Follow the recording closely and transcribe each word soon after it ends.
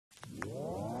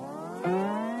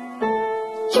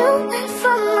You went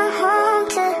from my home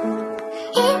to,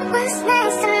 it was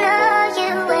nice to know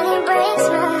you, and it breaks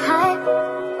my heart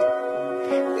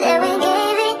that we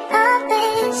gave it our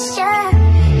best shot.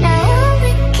 Now I'm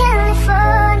in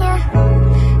California,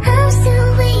 I'm still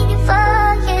waiting for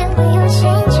you. Will you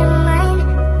change your mind?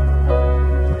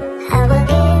 I will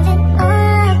give it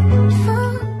all for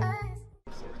us.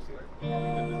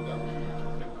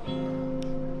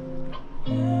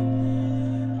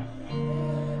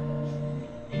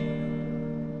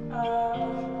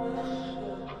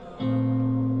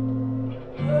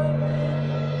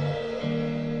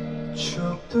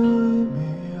 추억도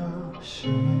의미 없이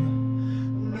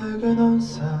내게 넌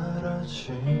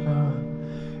사라지고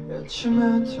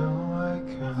아침에도 I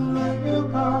can't let you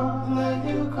go, let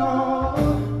you go.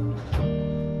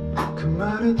 그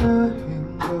말이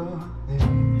다인 거니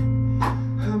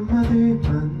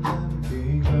한마디만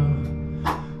남기고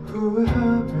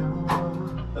후회하며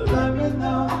Let me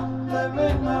know, let me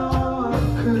know.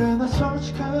 그래 나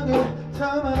솔직하게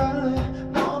다 말할래.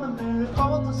 너는 매일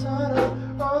어떤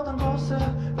사람 어떤 곳에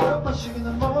몇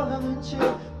번씩이나 뭘 하는지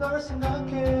널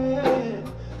생각해.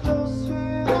 No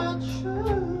sweet at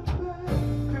you,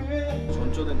 baby.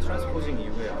 전조된 트랜스포징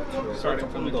이후에 아트를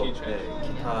조금 더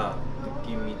기타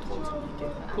느낌이 더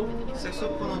들리게.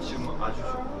 색소폰은 지금 아주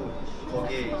좋고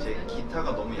거기에 이제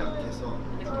기타가 너무 약해서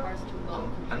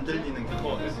안 들리는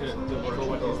경우가 있어서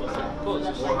그걸 좀더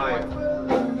more higher.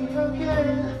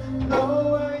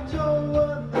 No, I don't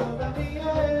want nobody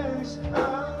else. I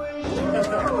wish you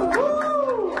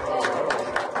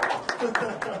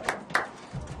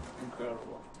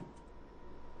Incredible.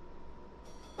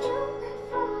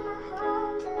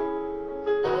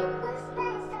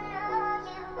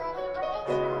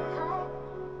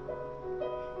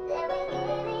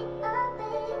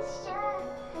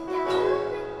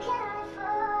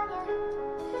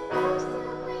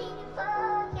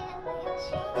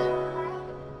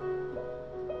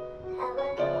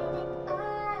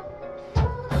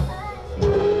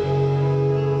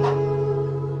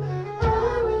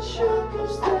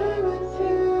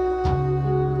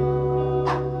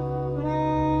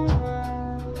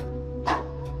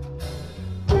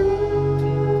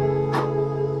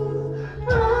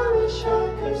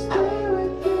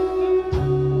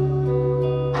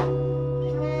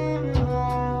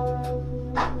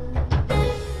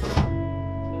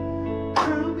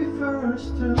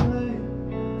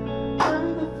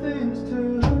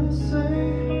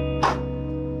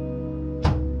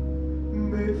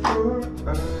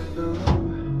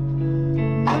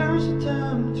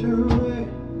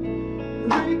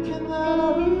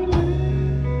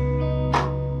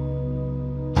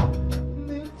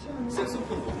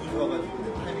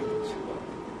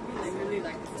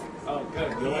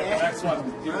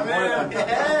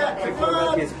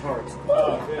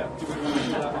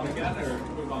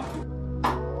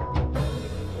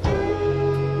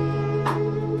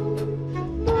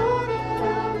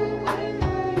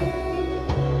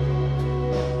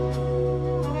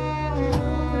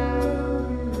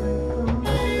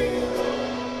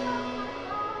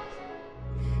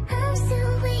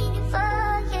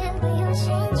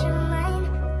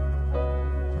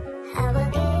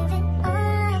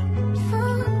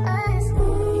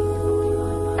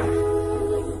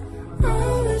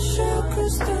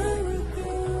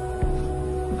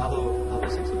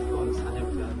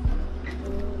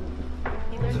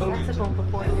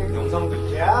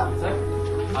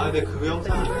 아 근데 그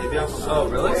영상을 데뷔한 거. Oh,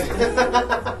 really?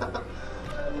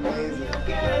 Amazing.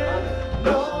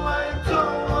 No, I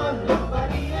don't want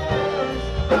nobody else.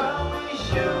 I wish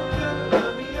you could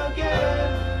love me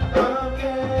again,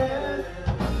 again.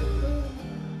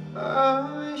 I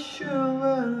wish you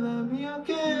would love me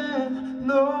again.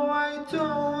 No, I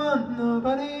don't want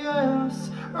nobody else.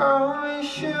 I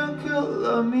wish you could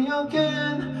love me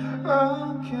again,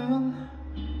 again.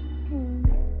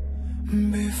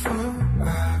 Before I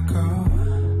go,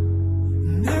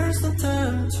 there's no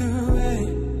time to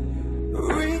wait.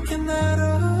 We cannot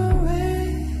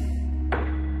wait.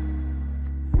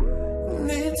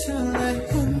 Need to let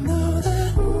you know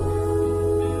that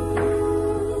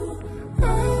I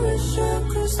wish I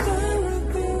could stay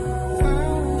with you. I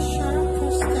wish I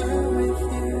could stay with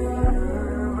you.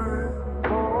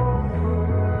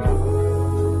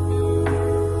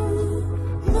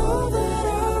 Know that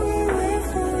I will wait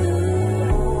for you.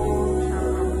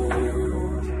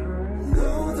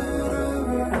 Know that I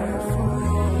will wait for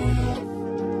you.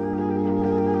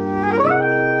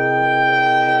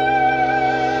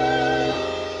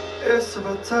 It's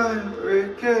about time we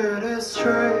get it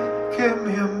straight. Give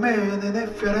me a minute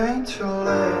if it ain't too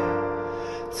late.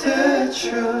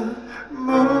 대충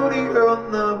물이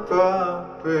없나 봐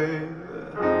baby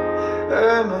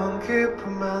애먼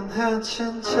기쁨만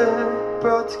헤친 채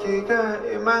버티기가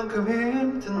이만큼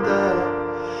힘든데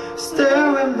Stay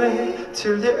with me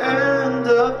till the end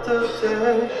of the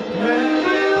day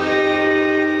Maybe we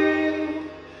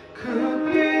could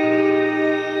be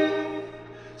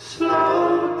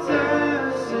slow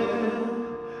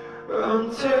dancing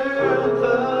until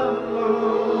the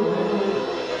morning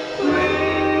We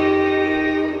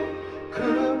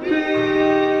could be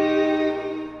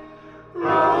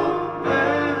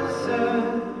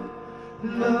romancing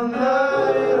the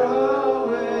night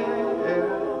away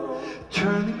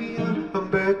Turning me on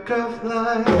back up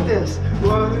like this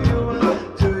What do you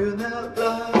want? Do you not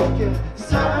like it?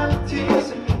 Stop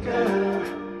teasing me girl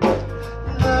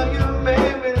Now you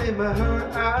made me leave my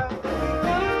heart out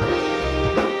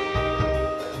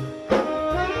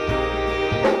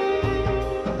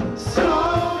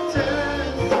Slow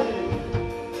dancing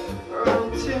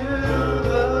until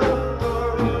the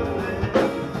morning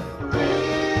We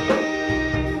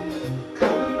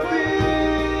could be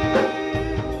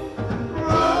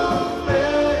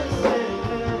romancing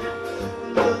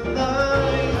the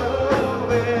night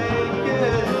away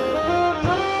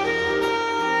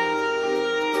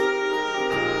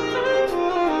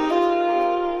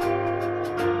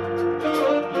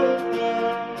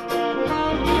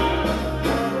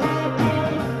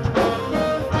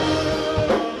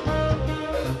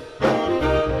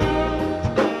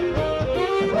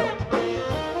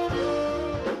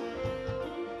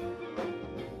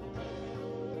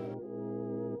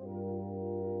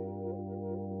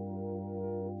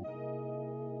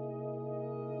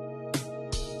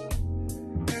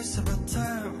It's about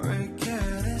time we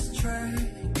get it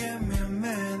straight Give me a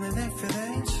minute if it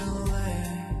ain't too late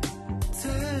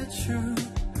대충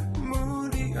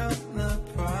물이 없나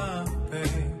봐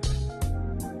babe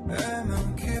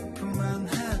애만 기쁨만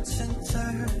해친 채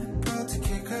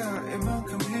버티기가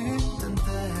이만큼 힘든데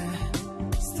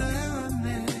Stay with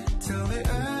me till the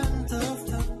end of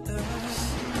the day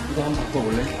이거 한번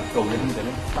바꿔볼래? 아까 원래 했는 대로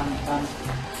딴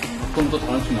그럼 또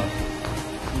다른 춤 나왔어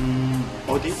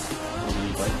어디?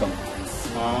 이거 했던 거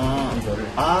아 이거를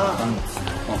아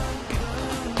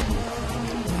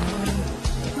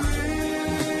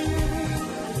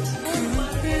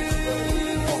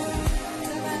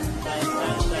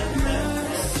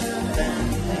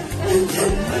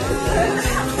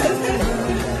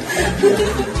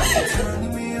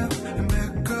Turning me up and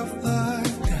back up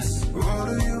like this What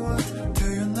do you want? Do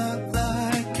you not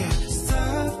like it?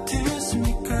 Stop teasing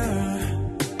me girl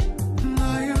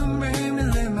Now you made me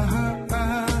leave my heart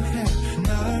out here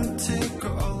Now I'll take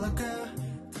all I got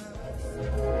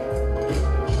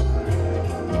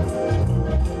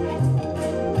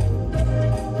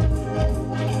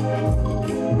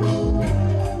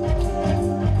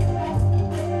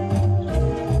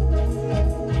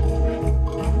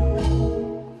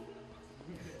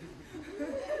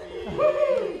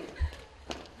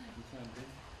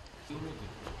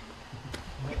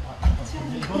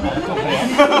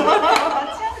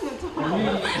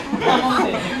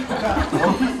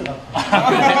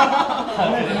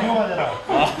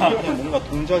그냥 뭔가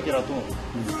동작이라도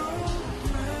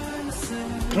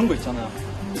그런 거 있잖아요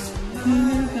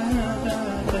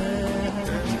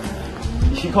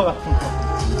이거 같은 거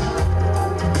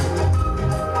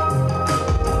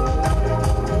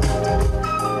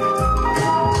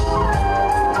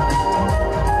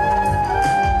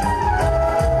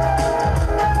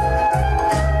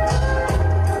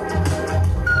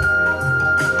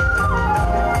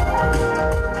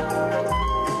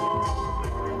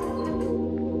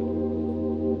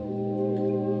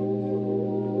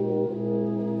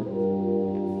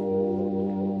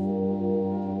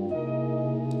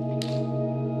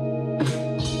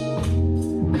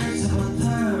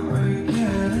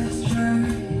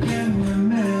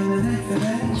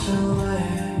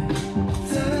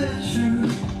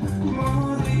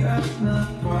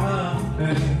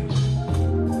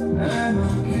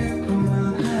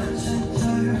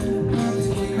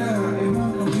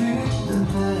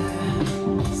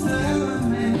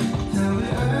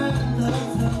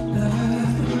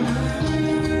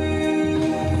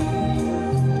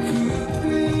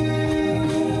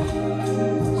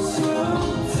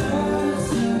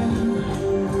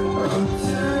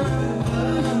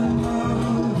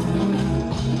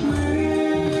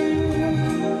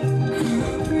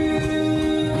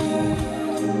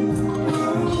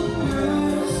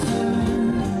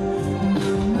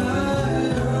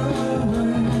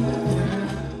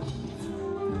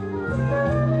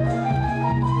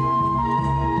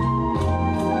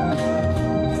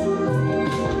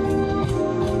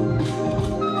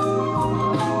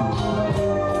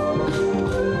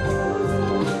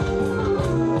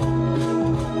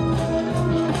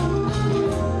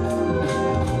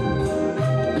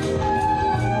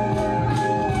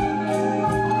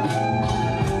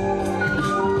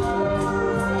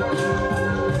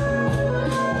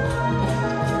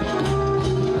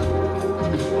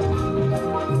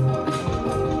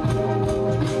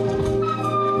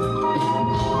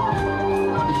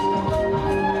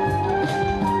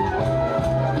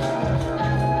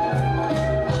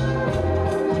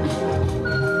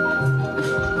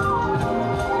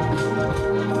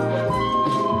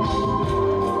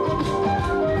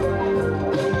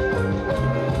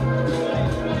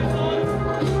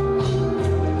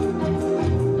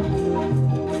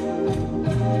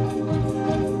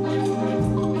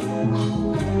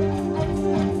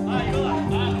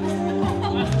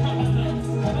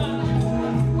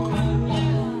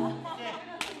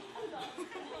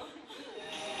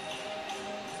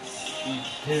이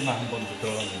디테일만 한 번 더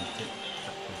들어가면 이제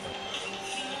딱 될 것 같아요.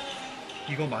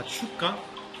 이거 맞출까?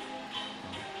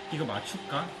 이거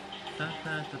맞출까?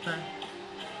 따따따따.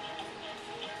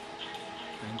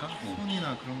 아닌가?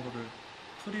 손이나 그런 거를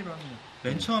프리로 하는 거.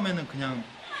 맨 처음에는 그냥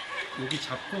여기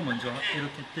잡고 먼저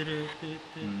이렇게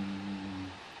띠르띠띠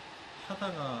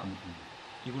하다가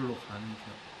이걸로 가는 게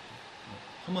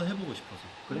한번 해보고 싶어서.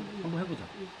 그래? 한번 해보자.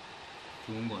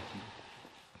 좋은 것 같은데.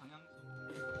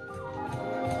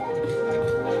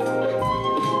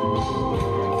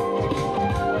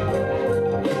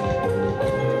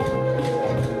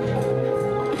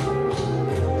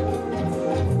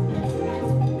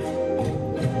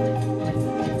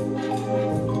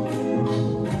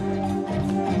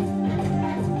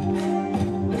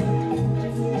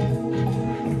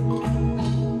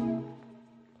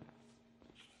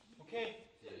 오케이.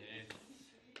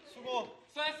 수고.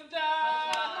 수고하셨습니다.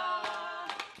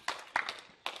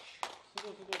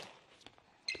 수고.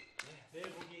 내일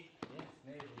보기.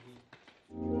 내일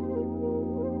보기.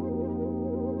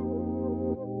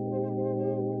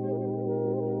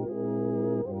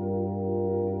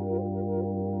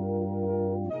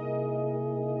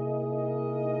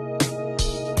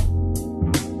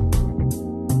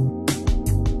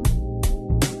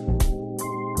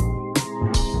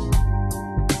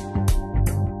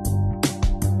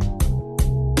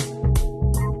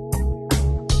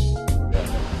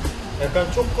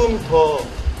 약간 조금 더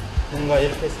뭔가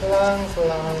이렇게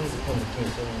살랑살랑하는 듯한 느낌이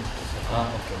있었으면 좋겠어.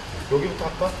 아, 오케이. 여기부터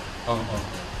할까?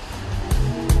 어.